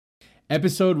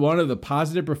Episode 1 of the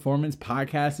Positive Performance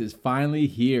Podcast is finally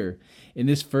here. In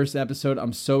this first episode,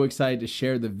 I'm so excited to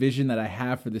share the vision that I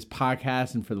have for this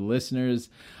podcast and for the listeners.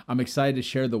 I'm excited to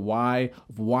share the why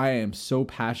of why I am so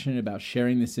passionate about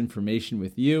sharing this information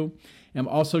with you. And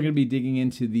I'm also going to be digging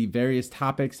into the various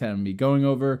topics that I'm going to be going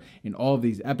over in all of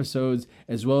these episodes,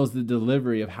 as well as the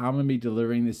delivery of how I'm going to be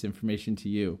delivering this information to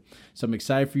you. So I'm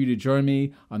excited for you to join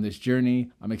me on this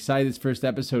journey. I'm excited this first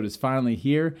episode is finally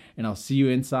here, and I'll see you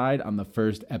inside on the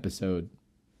first episode.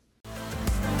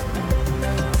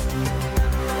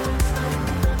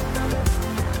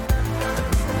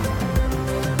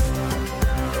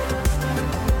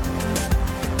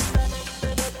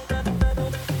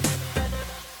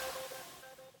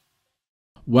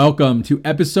 Welcome to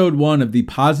episode 1 of the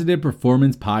Positive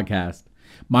Performance Podcast.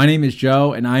 My name is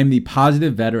Joe, and I am the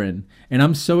Positive Veteran, and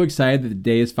I'm so excited that the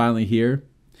day is finally here.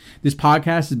 This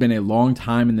podcast has been a long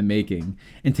time in the making,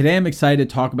 and today I'm excited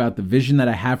to talk about the vision that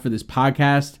I have for this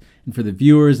podcast and for the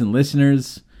viewers and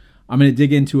listeners. I'm going to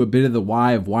dig into a bit of the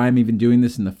why of why I'm even doing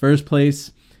this in the first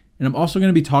place, and I'm also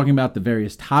going to be talking about the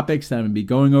various topics that I'm going to be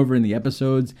going over in the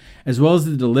episodes, as well as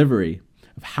the delivery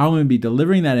of how I'm going to be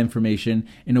delivering that information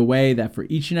in a way that for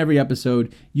each and every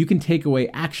episode, you can take away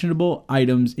actionable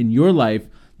items in your life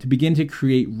to begin to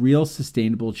create real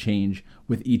sustainable change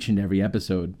with each and every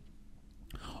episode.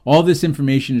 All this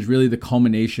information is really the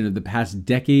culmination of the past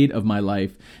decade of my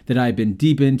life that I've been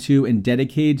deep into and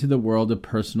dedicated to the world of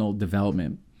personal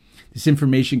development. This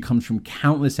information comes from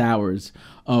countless hours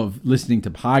of listening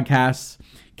to podcasts,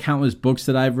 countless books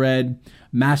that I've read,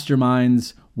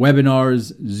 masterminds,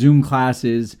 webinars, Zoom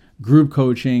classes, group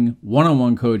coaching,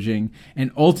 one-on-one coaching,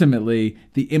 and ultimately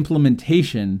the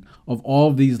implementation of all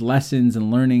of these lessons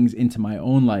and learnings into my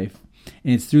own life.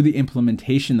 And it's through the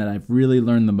implementation that I've really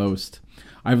learned the most.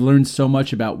 I've learned so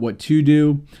much about what to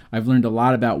do. I've learned a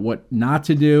lot about what not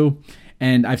to do.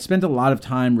 And I've spent a lot of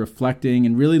time reflecting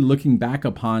and really looking back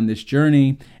upon this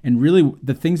journey and really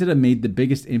the things that have made the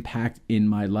biggest impact in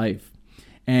my life.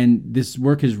 And this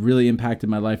work has really impacted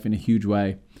my life in a huge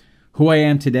way. Who I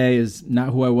am today is not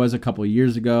who I was a couple of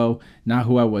years ago, not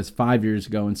who I was 5 years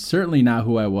ago, and certainly not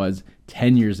who I was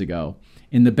 10 years ago,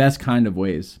 in the best kind of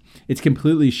ways. It's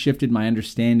completely shifted my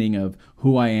understanding of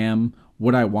who I am,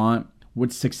 what I want,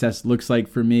 what success looks like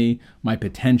for me, my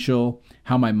potential,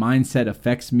 how my mindset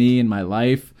affects me and my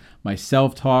life, my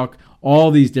self-talk,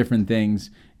 all these different things.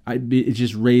 It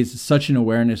just raised such an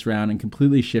awareness around and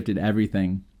completely shifted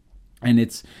everything. And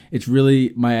it's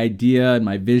really my idea and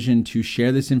my vision to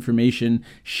share this information,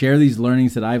 share these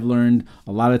learnings that I've learned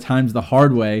a lot of times the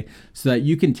hard way, so that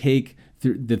you can take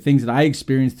the things that I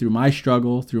experienced through my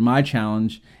struggle, through my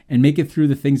challenge, and make it through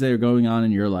the things that are going on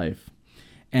in your life.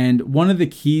 And one of the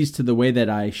keys to the way that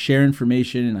I share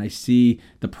information and I see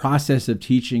the process of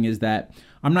teaching is that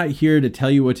I'm not here to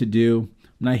tell you what to do.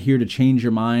 I'm not here to change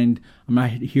your mind. I'm not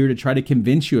here to try to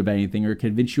convince you of anything or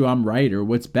convince you I'm right or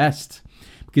what's best.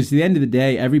 Because at the end of the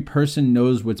day, every person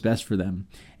knows what's best for them,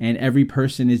 and every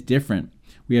person is different.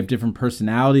 We have different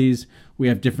personalities, we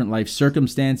have different life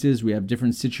circumstances, we have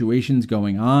different situations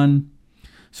going on.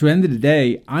 So at the end of the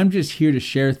day, I'm just here to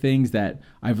share things that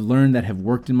I've learned that have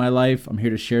worked in my life. I'm here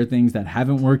to share things that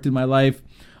haven't worked in my life.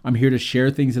 I'm here to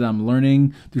share things that I'm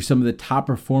learning through some of the top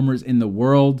performers in the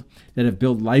world that have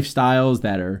built lifestyles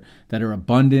that are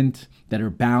abundant, that are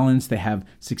balanced. They have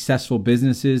successful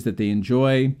businesses that they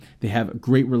enjoy. They have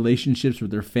great relationships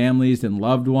with their families and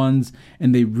loved ones,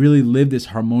 and they really live this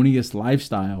harmonious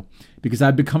lifestyle. Because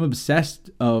I've become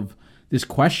obsessed of this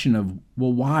question of,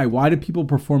 well, why? Why do people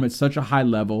perform at such a high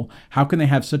level? How can they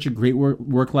have such a great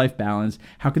work-life balance?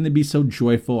 How can they be so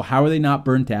joyful? How are they not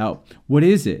burnt out? What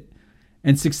is it?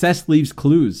 And success leaves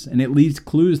clues, and it leaves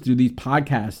clues through these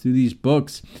podcasts, through these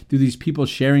books, through these people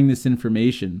sharing this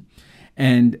information.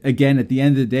 And again, at the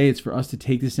end of the day, it's for us to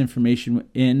take this information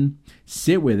in,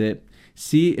 sit with it,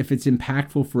 see if it's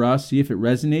impactful for us, see if it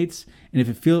resonates, and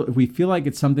if we feel like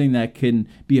it's something that can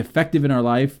be effective in our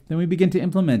life, then we begin to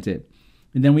implement it.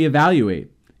 And then we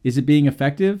evaluate, is it being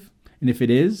effective? And if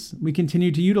it is, we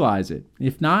continue to utilize it.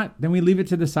 If not, then we leave it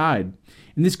to the side.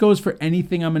 And this goes for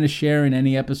anything I'm going to share in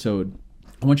any episode.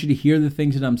 I want you to hear the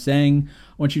things that I'm saying.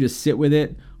 I want you to sit with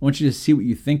it. I want you to see what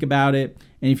you think about it.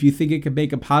 And if you think it could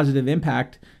make a positive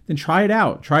impact, then try it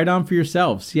out. Try it on for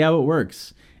yourself. See how it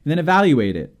works. And then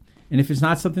evaluate it. And if it's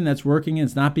not something that's working and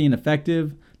it's not being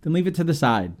effective, then leave it to the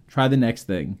side. Try the next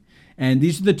thing. And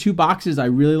these are the two boxes I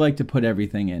really like to put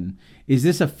everything in. Is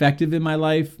this effective in my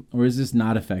life, or is this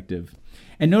not effective?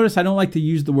 And notice I don't like to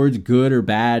use the words good or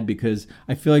bad, because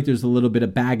I feel like there's a little bit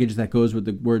of baggage that goes with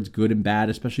the words good and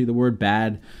bad, especially the word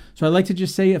bad. So I like to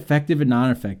just say effective and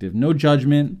non-effective. No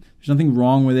judgment. There's nothing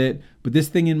wrong with it. But this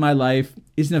thing in my life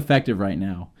isn't effective right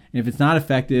now. And if it's not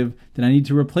effective, then I need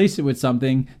to replace it with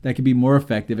something that can be more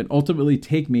effective and ultimately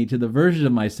take me to the version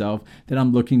of myself that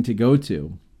I'm looking to go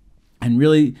to. And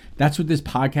really, that's what this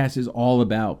podcast is all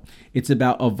about. It's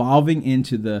about evolving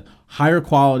into the higher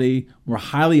quality, more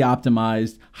highly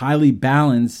optimized, highly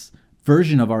balanced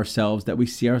version of ourselves that we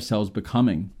see ourselves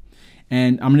becoming.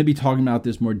 And I'm going to be talking about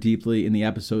this more deeply in the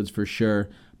episodes for sure.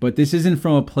 But this isn't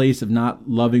from a place of not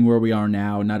loving where we are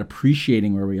now, not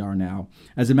appreciating where we are now.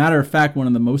 As a matter of fact, one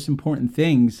of the most important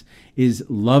things is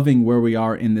loving where we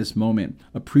are in this moment,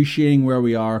 appreciating where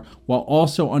we are, while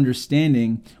also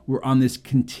understanding we're on this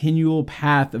continual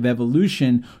path of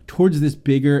evolution towards this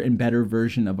bigger and better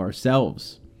version of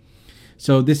ourselves.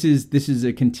 So this is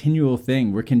a continual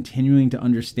thing. We're continuing to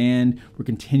understand, we're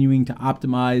continuing to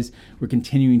optimize, we're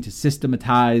continuing to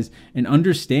systematize and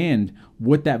understand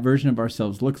what that version of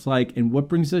ourselves looks like and what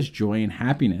brings us joy and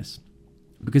happiness.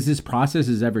 Because this process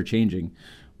is ever changing.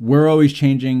 We're always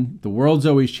changing, the world's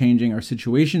always changing, our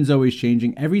situation's always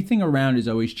changing, everything around is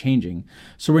always changing.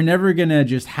 So we're never gonna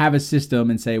just have a system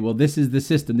and say, well, this is the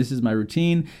system, this is my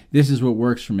routine, this is what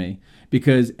works for me.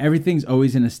 Because everything's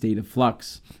always in a state of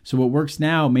flux. So what works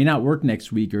now may not work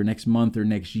next week or next month or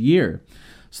next year.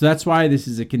 So that's why this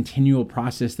is a continual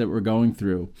process that we're going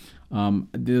through.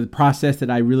 The process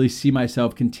that I really see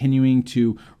myself continuing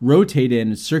to rotate in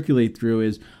and circulate through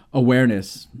is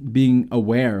awareness, being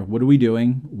aware. What are we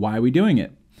doing? Why are we doing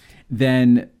it?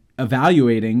 Then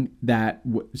evaluating that.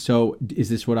 So is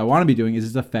this what I want to be doing?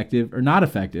 Is this effective or not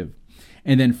effective?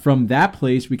 And then from that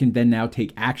place, we can then now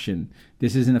take action.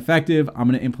 This isn't effective. I'm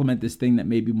going to implement this thing that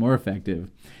may be more effective.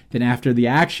 Then after the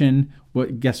action,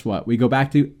 guess what? We go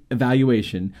back to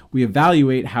evaluation. We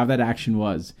evaluate how that action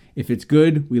was. If it's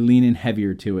good, we lean in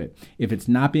heavier to it. If it's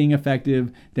not being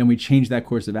effective, then we change that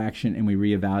course of action and we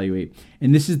reevaluate.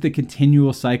 And this is the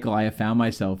continual cycle I have found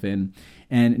myself in.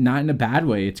 And not in a bad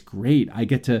way. It's great. I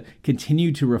get to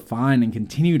continue to refine and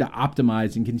continue to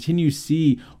optimize and continue to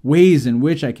see ways in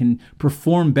which I can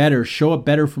perform better, show up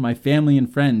better for my family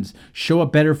and friends, show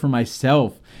up better for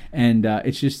myself. And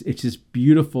it's just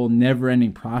beautiful,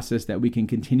 never-ending process that we can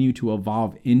continue to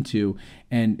evolve into.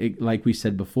 And like we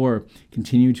said before,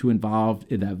 continue to evolve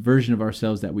in that version of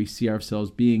ourselves that we see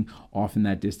ourselves being off in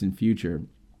that distant future.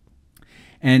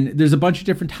 And there's a bunch of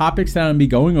different topics that I'm going to be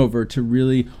going over to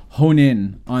really hone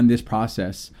in on this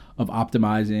process of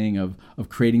optimizing, of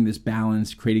creating this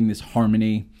balance, creating this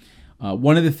harmony.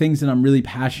 One of the things that I'm really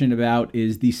passionate about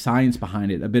is the science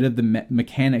behind it, a bit of the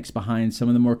mechanics behind some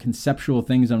of the more conceptual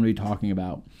things I'm going to be talking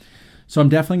about. So I'm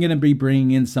definitely going to be bringing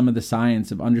in some of the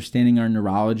science of understanding our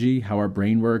neurology, how our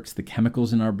brain works, the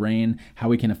chemicals in our brain, how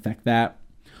we can affect that.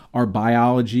 Our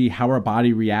biology, how our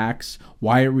body reacts,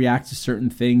 why it reacts to certain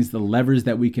things, the levers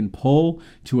that we can pull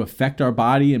to affect our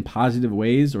body in positive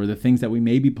ways, or the things that we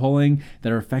may be pulling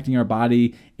that are affecting our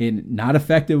body in not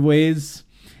effective ways.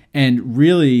 And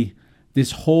really,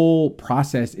 this whole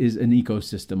process is an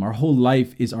ecosystem. Our whole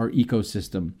life is our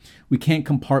ecosystem. We can't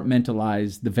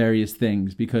compartmentalize the various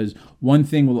things because one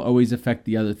thing will always affect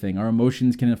the other thing. Our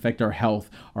emotions can affect our health.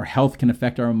 Our health can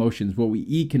affect our emotions. What we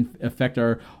eat can affect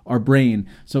our brain.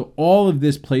 So all of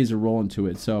this plays a role into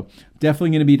it. So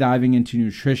definitely going to be diving into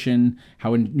nutrition,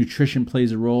 how nutrition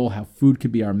plays a role, how food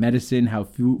could be our medicine, how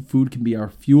food can be our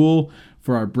fuel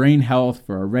for our brain health,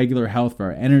 for our regular health, for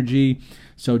our energy.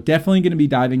 So definitely going to be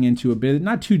diving into a bit,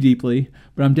 not too deeply,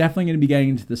 but I'm definitely going to be getting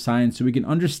into the science so we can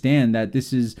understand that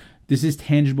this is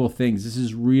tangible things. This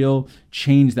is real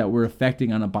change that we're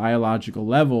affecting on a biological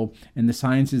level, and the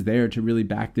science is there to really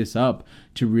back this up,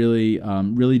 to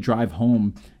really drive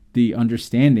home the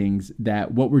understandings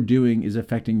that what we're doing is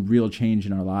affecting real change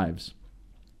in our lives.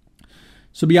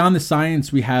 So beyond the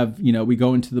science, we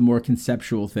go into the more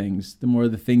conceptual things,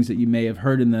 the things that you may have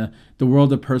heard in the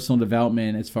world of personal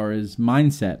development as far as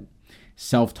mindset,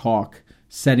 self-talk,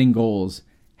 setting goals,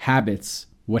 habits,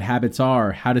 what habits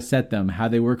are, how to set them, how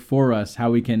they work for us,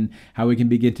 how we can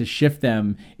begin to shift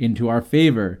them into our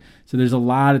favor. So there's a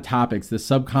lot of topics, the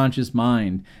subconscious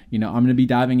mind. I'm going to be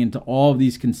diving into all of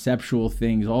these conceptual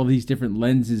things, all of these different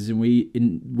lenses and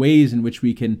in ways in which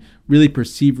we can really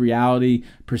perceive reality,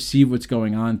 perceive what's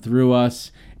going on through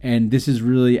us. And this is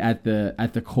really at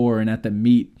the core and at the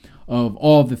meat of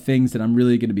all of the things that I'm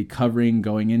really going to be covering,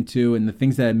 going into, and the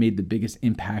things that have made the biggest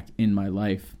impact in my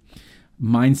life.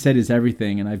 Mindset is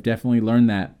everything, and I've definitely learned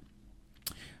that.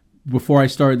 before I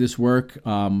started this work,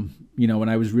 when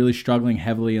I was really struggling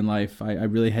heavily in life, I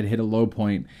really had hit a low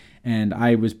point, and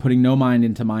I was putting no mind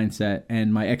into mindset,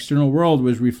 and my external world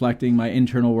was reflecting my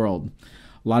internal world.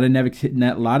 A lot of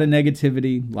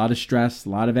negativity, a lot of stress, a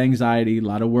lot of anxiety, a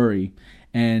lot of worry,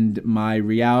 and my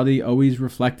reality always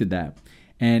reflected that.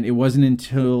 And it wasn't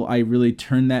until I really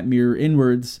turned that mirror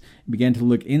inwards and began to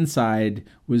look inside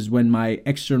was when my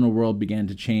external world began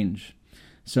to change.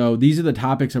 So these are the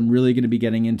topics I'm really going to be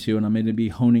getting into, and I'm going to be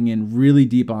honing in really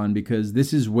deep on, because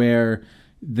this is where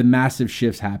the massive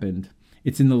shifts happened.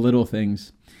 It's in the little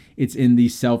things. It's in the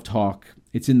self-talk.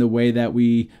 It's in the way that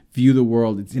we view the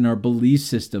world. It's in our belief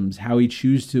systems, how we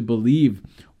choose to believe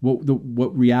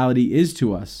what reality is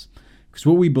to us. Because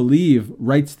what we believe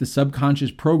writes the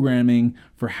subconscious programming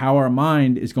for how our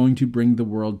mind is going to bring the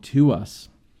world to us.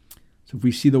 So if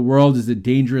we see the world as a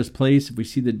dangerous place, if we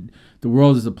see the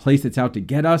world as a place that's out to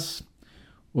get us,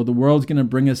 well, the world's going to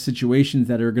bring us situations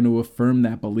that are going to affirm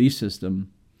that belief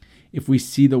system. If we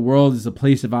see the world as a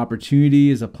place of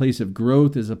opportunity, as a place of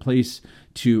growth, as a place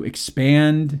to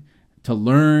expand, to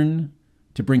learn,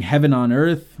 to bring heaven on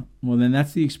earth, well, then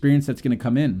that's the experience that's going to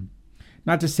come in.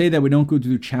 Not to say that we don't go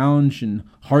through challenge and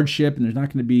hardship and there's not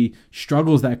going to be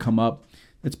struggles that come up.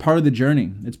 That's part of the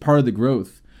journey. It's part of the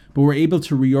growth. But we're able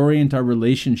to reorient our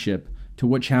relationship to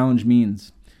what challenge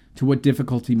means, to what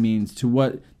difficulty means, to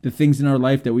what the things in our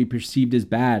life that we perceived as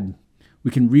bad. We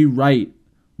can rewrite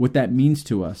what that means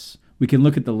to us. We can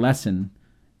look at the lesson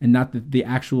and not the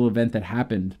actual event that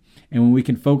happened. And when we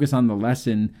can focus on the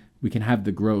lesson, we can have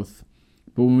the growth.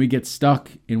 But when we get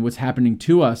stuck in what's happening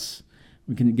to us,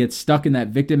 we can get stuck in that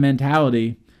victim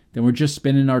mentality, then we're just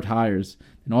spinning our tires.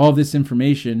 And all of this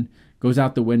information goes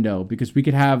out the window, because we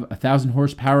could have 1,000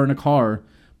 horsepower in a car,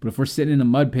 but if we're sitting in a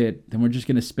mud pit, then we're just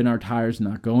going to spin our tires and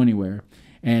not go anywhere.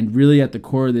 And really at the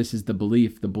core of this is the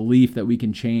belief that we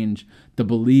can change, the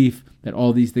belief that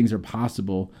all these things are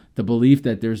possible, the belief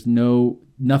that there's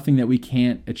nothing that we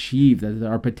can't achieve, that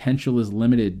our potential is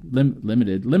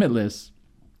limitless.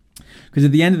 Because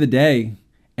at the end of the day,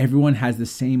 everyone has the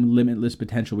same limitless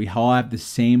potential. We all have the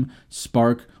same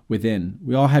spark within.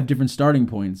 We all have different starting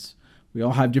points. We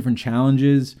all have different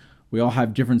challenges. We all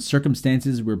have different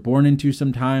circumstances we're born into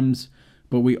sometimes,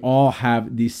 but we all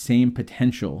have the same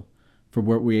potential for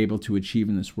what we're able to achieve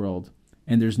in this world.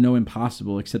 And there's no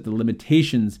impossible except the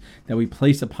limitations that we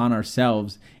place upon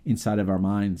ourselves inside of our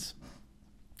minds.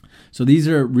 So these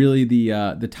are really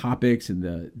the topics and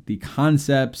the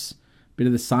concepts, bit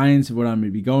of the science of what I'm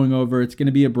going to be going over. It's going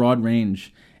to be a broad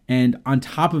range. And on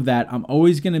top of that, I'm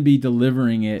always going to be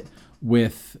delivering it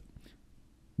with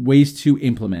ways to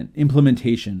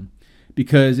implementation.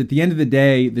 Because at the end of the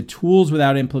day, the tools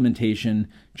without implementation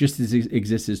just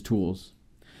exist as tools.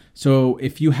 So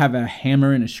if you have a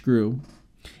hammer and a screw,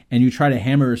 and you try to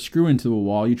hammer a screw into a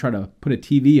wall, you try to put a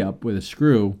TV up with a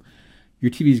screw,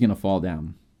 your TV is going to fall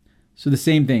down. So the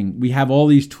same thing, we have all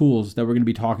these tools that we're going to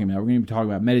be talking about. We're going to be talking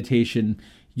about meditation,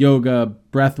 yoga,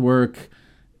 breath work,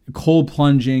 cold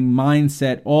plunging,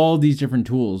 mindset, all these different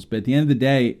tools. But at the end of the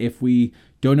day, if we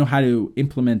don't know how to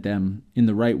implement them in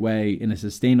the right way, in a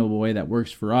sustainable way that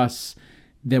works for us,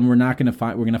 then we're going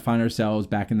to find ourselves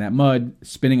back in that mud,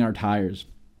 spinning our tires.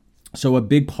 So a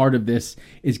big part of this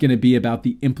is going to be about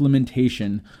the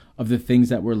implementation of the things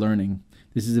that we're learning.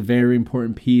 This is a very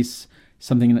important piece,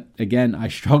 something, again, I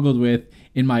struggled with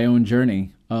in my own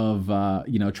journey of,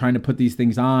 trying to put these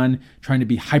things on, trying to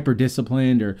be hyper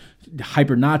disciplined or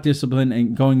hyper not disciplined,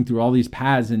 and going through all these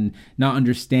paths and not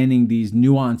understanding these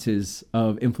nuances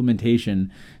of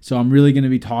implementation. So I'm really going to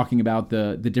be talking about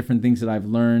the different things that I've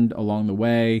learned along the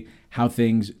way, how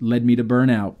things led me to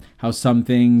burnout, how some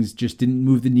things just didn't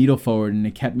move the needle forward and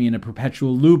it kept me in a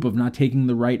perpetual loop of not taking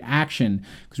the right action.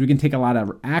 Because we can take a lot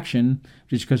of action,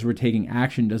 just because we're taking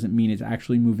action doesn't mean it's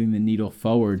actually moving the needle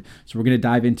forward. So we're going to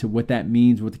dive into what that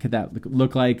means, what could that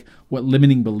look like, what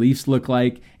limiting beliefs look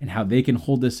like, and how they can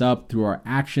hold us up through our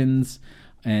actions.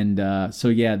 And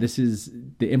this is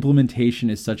the implementation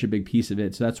is such a big piece of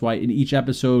it. So that's why in each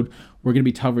episode, we're going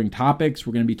to be covering topics.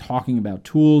 We're going to be talking about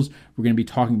tools. We're going to be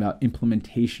talking about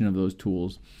implementation of those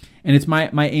tools. And it's my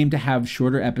aim to have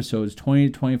shorter episodes, 20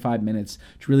 to 25 minutes,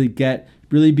 to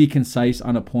really be concise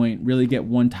on a point, really get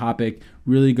one topic,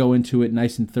 really go into it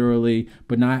nice and thoroughly,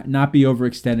 but not be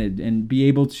overextended, and be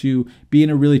able to be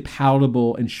in a really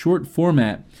palatable and short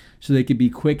format so they could be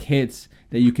quick hits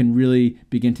that you can really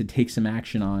begin to take some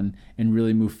action on and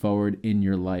really move forward in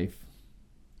your life.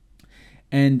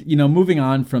 And, moving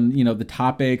on from, the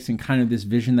topics and kind of this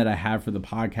vision that I have for the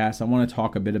podcast, I want to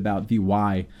talk a bit about the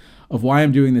why of why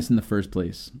I'm doing this in the first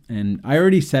place. And I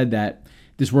already said that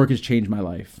this work has changed my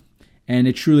life. And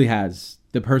it truly has.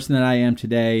 The person that I am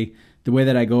today, the way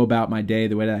that I go about my day,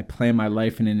 the way that I plan my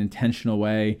life in an intentional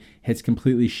way has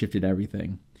completely shifted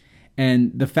everything.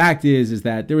 And the fact is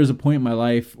that there was a point in my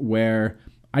life where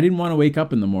I didn't want to wake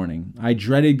up in the morning. I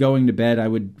dreaded going to bed. I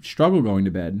would struggle going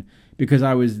to bed because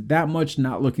I was that much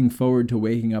not looking forward to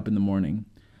waking up in the morning.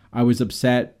 I was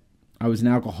upset. I was an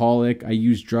alcoholic. I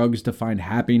used drugs to find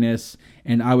happiness,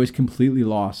 and I was completely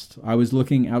lost. I was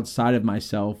looking outside of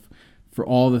myself for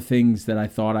all the things that I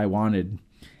thought I wanted,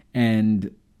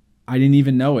 and I didn't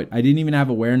even know it. I didn't even have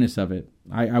awareness of it.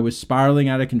 I was spiraling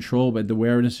out of control, but the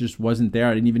awareness just wasn't there.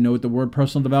 I didn't even know what the word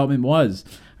personal development was.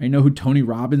 I didn't know who Tony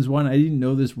Robbins was. I didn't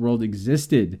know this world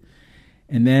existed.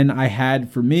 And then I had a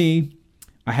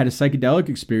psychedelic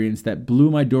experience that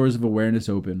blew my doors of awareness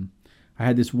open. I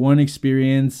had this one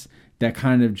experience that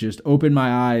kind of just opened my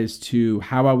eyes to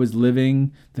how I was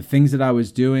living, the things that I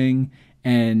was doing,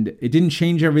 and it didn't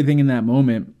change everything in that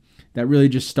moment. That really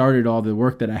just started all the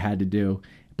work that I had to do.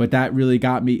 But that really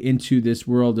got me into this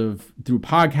world through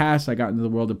podcasts. I got into the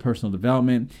world of personal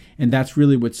development, and that's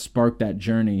really what sparked that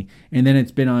journey. And then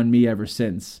it's been on me ever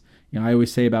since. I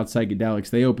always say about psychedelics,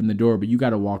 they open the door, but you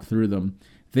got to walk through them.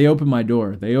 They opened my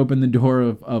door. They opened the door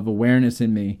of awareness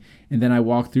in me. And then I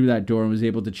walked through that door and was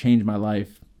able to change my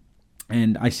life.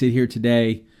 And I sit here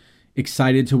today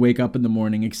excited to wake up in the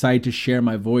morning, excited to share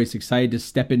my voice, excited to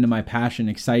step into my passion,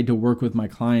 excited to work with my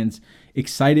clients,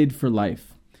 excited for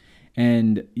life.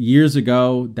 And years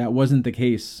ago, that wasn't the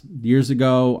case. Years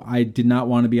ago, I did not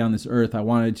want to be on this earth. I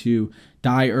wanted to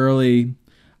die early.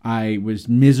 I was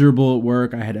miserable at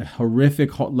work. I had a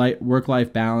horrific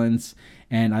work-life balance,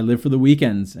 and I lived for the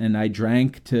weekends. And I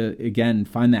drank to, again,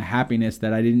 find that happiness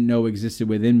that I didn't know existed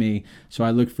within me. So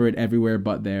I looked for it everywhere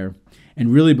but there.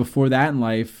 And really, before that in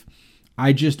life,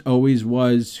 I just always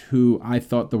was who I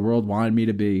thought the world wanted me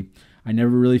to be. I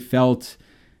never really felt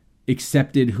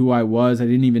accepted who I was. I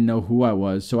didn't even know who I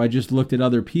was. So I just looked at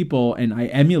other people and I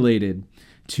emulated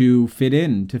to fit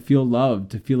in, to feel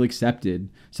loved, to feel accepted,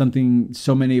 something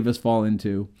so many of us fall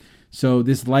into. So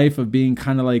this life of being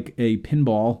kind of like a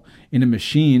pinball in a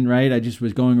machine, right? I just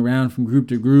was going around from group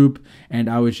to group and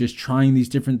I was just trying these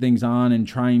different things on and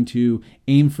trying to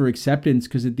aim for acceptance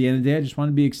because at the end of the day, I just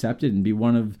wanted to be accepted and be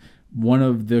one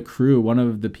of the crew, one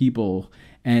of the people.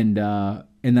 And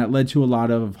that led to a lot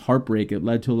of heartbreak. It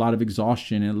led to a lot of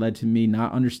exhaustion. It led to me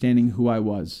not understanding who I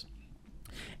was.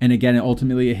 And again,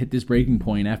 ultimately, it hit this breaking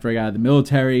point. After I got out of the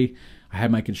military, I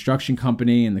had my construction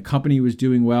company, and the company was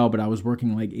doing well, but I was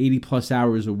working like 80 plus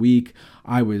hours a week.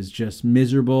 I was just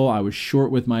miserable. I was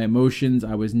short with my emotions.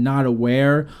 I was not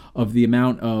aware of the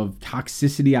amount of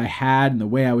toxicity I had and the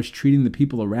way I was treating the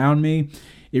people around me.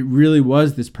 It really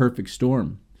was this perfect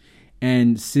storm.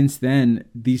 And since then,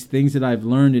 these things that I've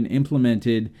learned and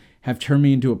implemented have turned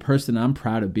me into a person I'm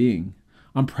proud of being.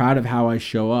 I'm proud of how I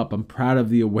show up. I'm proud of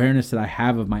the awareness that I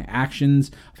have of my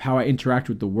actions, of how I interact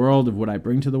with the world, of what I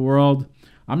bring to the world.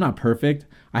 I'm not perfect.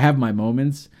 I have my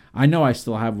moments. I know I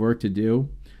still have work to do,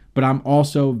 but I'm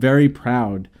also very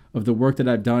proud of the work that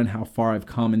I've done, how far I've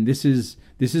come. And this is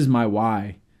my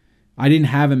why. I didn't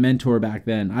have a mentor back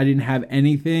then. I didn't have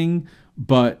anything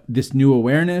but this new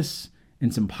awareness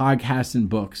and some podcasts and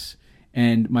books.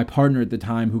 And my partner at the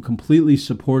time who completely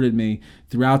supported me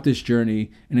throughout this journey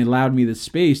and allowed me the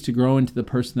space to grow into the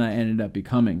person that I ended up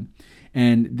becoming.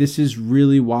 And this is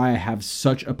really why I have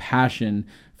such a passion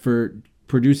for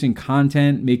producing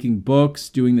content, making books,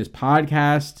 doing this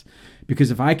podcast. Because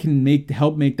if I can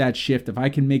help make that shift, if I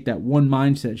can make that one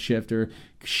mindset shift or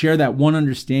share that one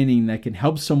understanding that can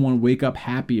help someone wake up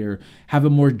happier, have a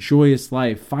more joyous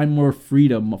life, find more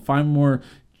freedom, find more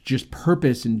just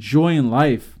purpose and joy in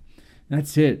life,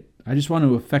 that's it. I just want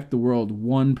to affect the world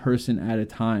one person at a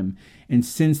time. And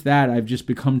since that, I've just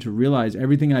become to realize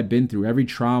everything I've been through, every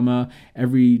trauma,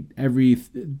 every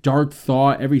dark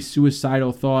thought, every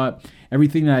suicidal thought,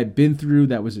 everything that I've been through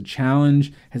that was a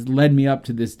challenge has led me up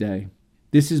to this day.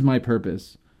 This is my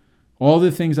purpose. All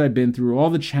the things I've been through, all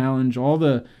the challenge, all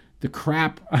the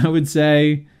crap, I would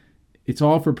say, it's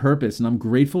all for purpose. And I'm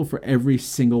grateful for every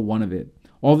single one of it.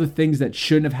 All the things that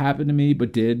shouldn't have happened to me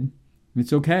but did,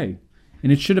 it's okay.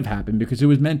 And it should have happened because it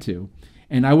was meant to.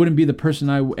 And I wouldn't be the person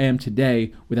I am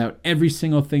today without every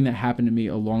single thing that happened to me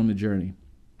along the journey.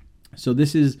 So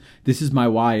this is my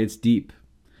why. It's deep.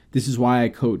 This is why I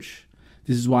coach.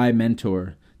 This is why I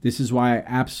mentor. This is why I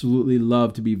absolutely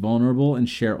love to be vulnerable and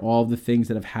share all the things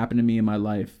that have happened to me in my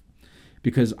life.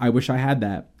 Because I wish I had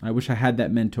that. I wish I had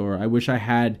that mentor. I wish I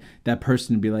had that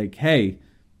person to be like, hey,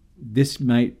 this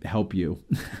might help you.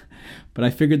 But I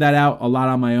figured that out a lot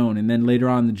on my own. And then later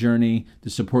on in the journey,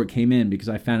 the support came in because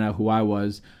I found out who I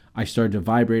was. I started to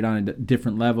vibrate on a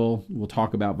different level. We'll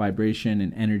talk about vibration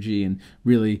and energy and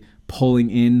really pulling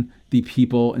in the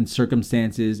people and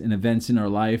circumstances and events in our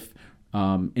life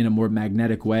in a more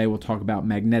magnetic way. We'll talk about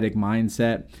magnetic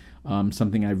mindset,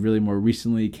 something I really more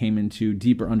recently came into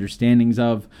deeper understandings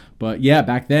of. But yeah,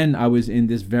 back then I was in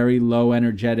this very low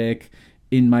energetic,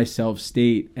 in myself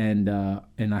state, and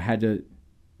I had to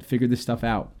figure this stuff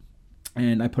out.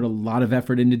 And I put a lot of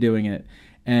effort into doing it.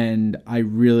 And I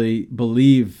really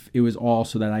believe it was all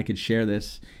so that I could share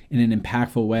this in an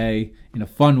impactful way, in a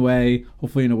fun way,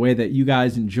 hopefully in a way that you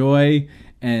guys enjoy,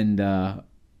 and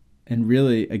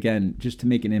really, again, just to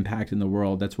make an impact in the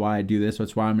world. That's why I do this.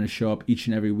 That's why I'm going to show up each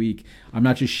and every week. I'm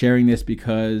not just sharing this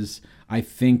because I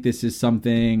think this is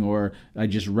something, or I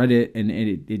just read it and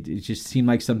it just seemed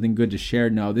like something good to share.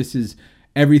 No, this is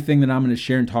everything that I'm going to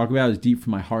share and talk about is deep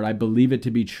from my heart. I believe it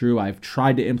to be true. I've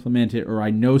tried to implement it, or I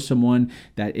know someone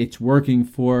that it's working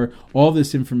for. All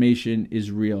this information is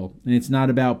real. And it's not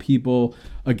about people,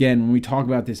 again, when we talk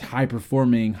about this high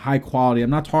performing, high quality, I'm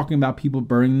not talking about people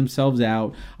burning themselves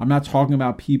out. I'm not talking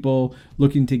about people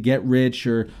looking to get rich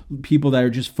or people that are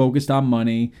just focused on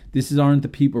money. This aren't the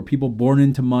people, or people born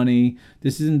into money.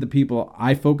 This isn't the people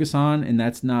I focus on, and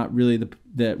that's not really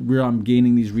where I'm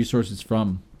gaining these resources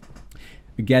from.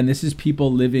 Again, this is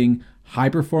people living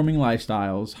high-performing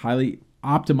lifestyles, highly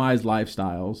optimized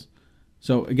lifestyles.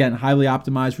 So again, highly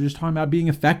optimized, we're just talking about being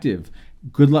effective,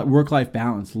 good work-life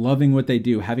balance, loving what they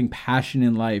do, having passion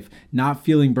in life, not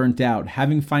feeling burnt out,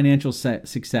 having financial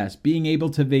success, being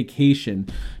able to vacation,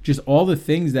 just all the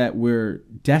things that we're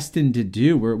destined to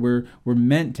do. We're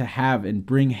meant to have and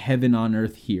bring heaven on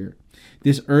earth here.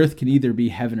 This earth can either be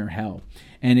heaven or hell.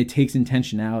 And it takes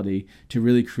intentionality to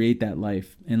really create that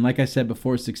life. And like I said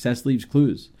before, success leaves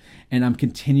clues. And I'm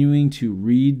continuing to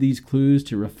read these clues,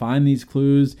 to refine these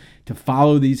clues, to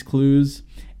follow these clues,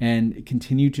 and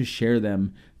continue to share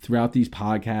them throughout these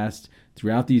podcasts,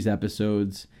 throughout these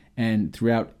episodes, and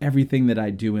throughout everything that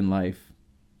I do in life.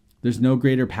 There's no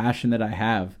greater passion that I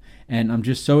have. And I'm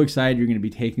just so excited you're going to be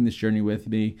taking this journey with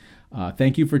me.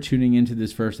 Thank you for tuning into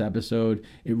this first episode.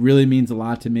 It really means a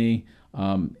lot to me.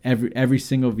 Every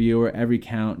single viewer, every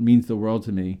count means the world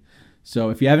to me. So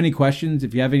if you have any questions,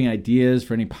 if you have any ideas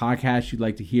for any podcasts you'd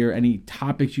like to hear, any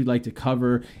topics you'd like to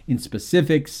cover in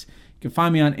specifics, you can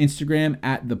find me on Instagram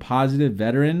at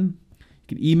 @thepositiveveteran. You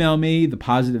can email me,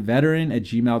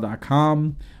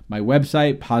 thepositiveveteran@gmail.com. My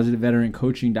website,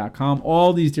 positiveveterancoaching.com.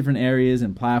 All these different areas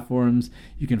and platforms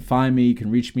you can find me, you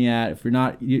can reach me at. If we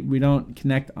don't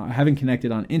connect, haven't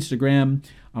connected on Instagram,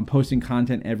 I'm posting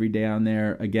content every day on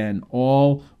there. Again,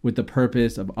 all with the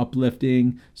purpose of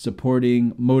uplifting,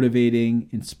 supporting, motivating,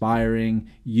 inspiring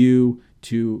you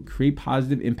to create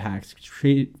positive impacts,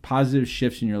 create positive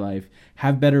shifts in your life,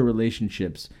 have better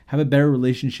relationships, have a better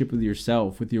relationship with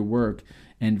yourself, with your work,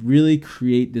 and really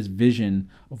create this vision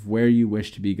of where you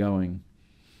wish to be going.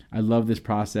 I love this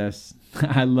process.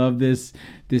 I love this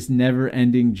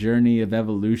never-ending journey of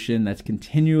evolution that's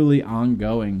continually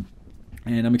ongoing.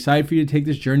 And I'm excited for you to take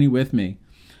this journey with me.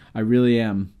 I really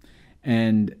am.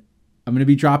 And I'm going to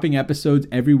be dropping episodes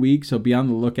every week, so be on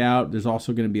the lookout. There's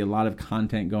also going to be a lot of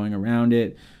content going around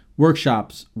it.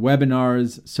 Workshops,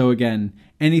 webinars. So again,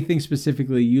 anything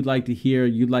specifically you'd like to hear,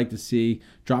 you'd like to see,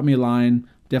 drop me a line.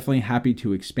 Definitely happy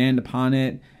to expand upon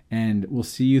it. And we'll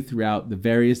see you throughout the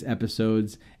various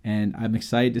episodes. And I'm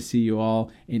excited to see you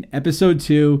all in episode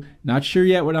 2. Not sure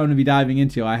yet what I'm going to be diving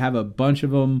into. I have a bunch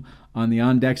of them on the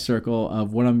on-deck circle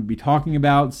of what I'm going to be talking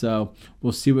about. So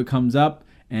we'll see what comes up.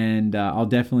 And I'll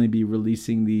definitely be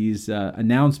releasing these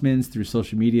announcements through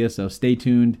social media. So stay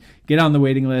tuned. Get on the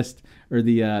waiting list or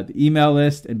the email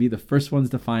list and be the first ones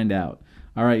to find out.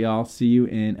 All right, y'all. See you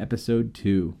in episode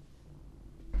 2.